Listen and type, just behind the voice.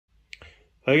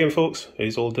Hi again folks,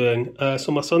 how's all doing?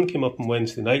 So my son came up on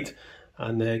Wednesday night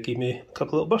and gave me a couple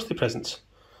of little birthday presents.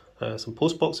 Some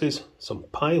post boxes, some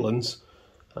pylons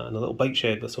and a little bike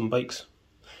shed with some bikes.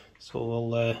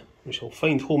 So we shall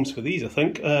find homes for these I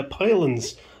think.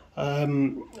 Pylons,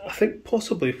 I think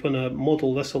possibly when I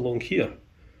model this along here,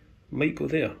 might go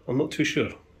there, I'm not too sure.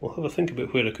 We'll have a think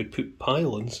about where I could put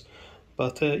pylons.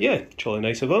 But yeah, jolly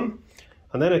nice of them.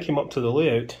 And then I came up to the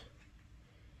layout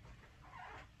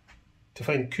to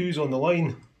find coos on the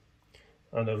line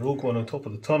and a rogue one on top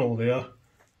of the tunnel there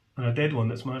and a dead one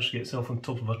that's managed to get itself on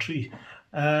top of a tree.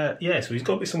 Yeah, so he's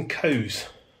got me some cows,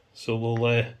 so we'll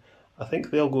I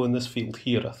think they'll go in this field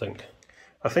here. I think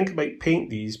I might paint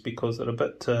these because they're a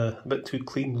bit too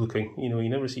clean looking. You know, you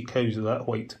never see cows that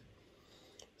white,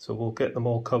 so we'll get them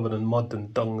all covered in mud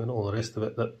and dung and all the rest of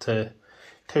it that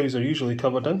cows are usually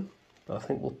covered in. But I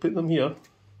think we'll put them here,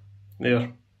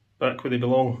 there, back where they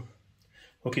belong.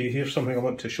 Okay, here's something I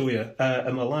want to show you.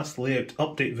 In my last layout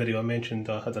update video I mentioned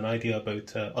I had an idea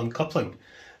about uncoupling.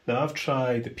 Now I've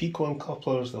tried the Pico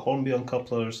uncouplers, the Hornby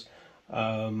uncouplers,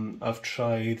 I've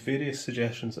tried various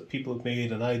suggestions that people have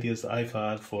made and ideas that I've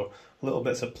had for little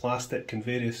bits of plastic in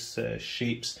various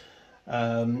shapes.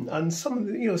 And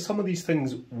some of these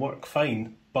things work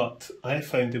fine, but I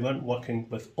found they weren't working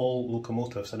with all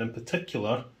locomotives, and in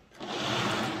particular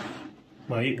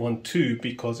my 812,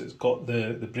 because it's got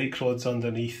the brake rods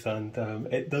underneath and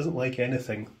it doesn't like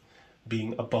anything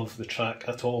being above the track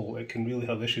at all. It can really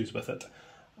have issues with it,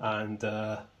 and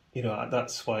you know,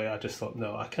 that's why I just thought,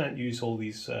 no, I can't use all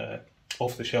these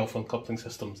off-the-shelf uncoupling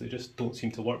systems. They just don't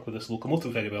seem to work with this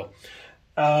locomotive very well.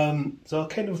 So I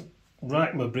kind of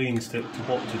racked my brains to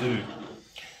what to do.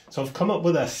 So I've come up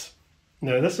with this.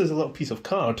 Now this is a little piece of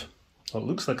card. Well, it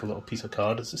looks like a little piece of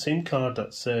card. It's the same card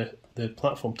that's the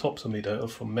platform tops are made out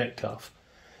of from Metcalf.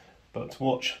 But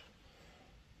watch.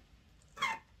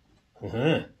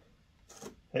 It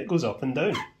goes up and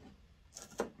down.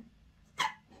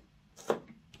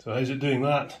 So how's it doing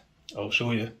that? I'll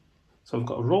show you. So I've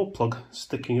got a raw plug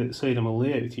sticking out the side of my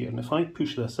layout here, and if I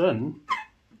push this in,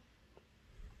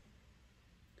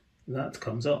 that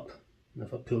comes up. And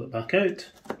if I pull it back out,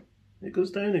 it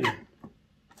goes down again.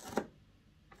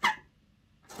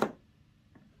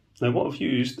 Now what I've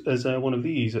used is one of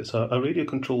these. It's a radio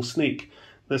control snake.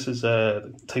 This is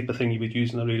the type of thing you would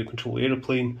use in a radio control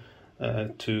aeroplane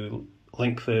to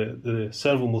link the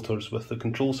servo motors with the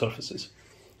control surfaces.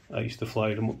 I used to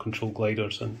fly remote control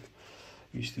gliders and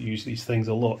used to use these things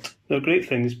a lot. Now a great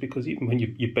thing is because even when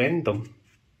you bend them,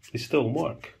 they still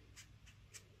work.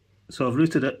 So I've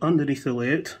routed it underneath the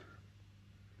layout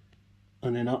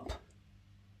and then up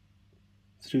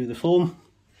through the foam.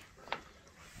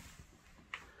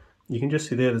 You can just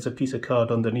see there's a piece of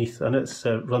card underneath, and it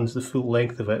runs the full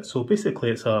length of it. So basically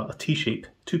it's a T-shape,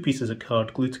 two pieces of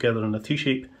card glued together in a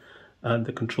T-shape, and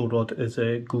the control rod is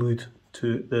glued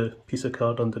to the piece of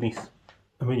card underneath.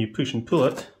 And when you push and pull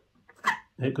it,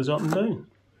 it goes up and down.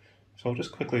 So I'll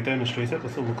just quickly demonstrate it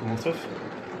with the locomotive.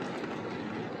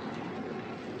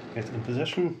 Get it in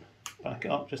position, back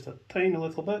it up just a tiny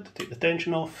little bit to take the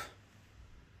tension off,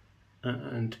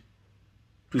 and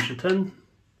push it in.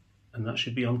 And that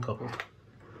should be uncoupled.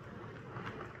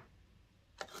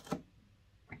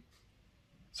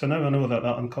 So now I know that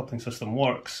uncoupling system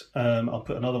works, I'll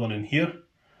put another one in here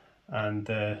and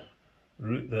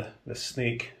route the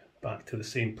snake back to the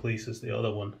same place as the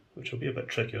other one, which will be a bit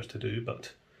trickier to do,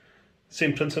 but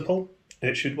same principle,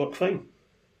 it should work fine.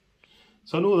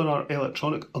 So I know there are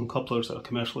electronic uncouplers that are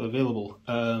commercially available,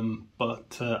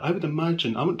 but I would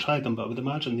imagine, I haven't tried them, but I would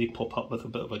imagine they pop up with a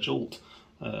bit of a jolt.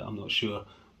 I'm not sure.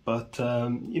 But,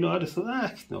 you know, I just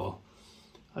thought, no,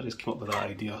 I just came up with that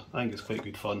idea. I think it's quite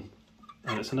good fun.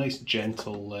 And it's a nice,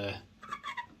 gentle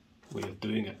way of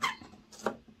doing it.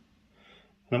 And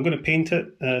I'm going to paint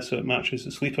it so it matches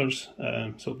the sleepers,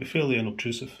 so it'll be fairly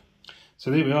unobtrusive. So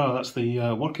there we are, that's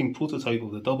the working prototype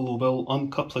of the OOBill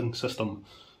uncoupling system.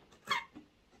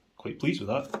 Quite pleased with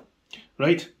that.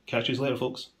 Right, catch you later,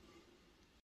 folks.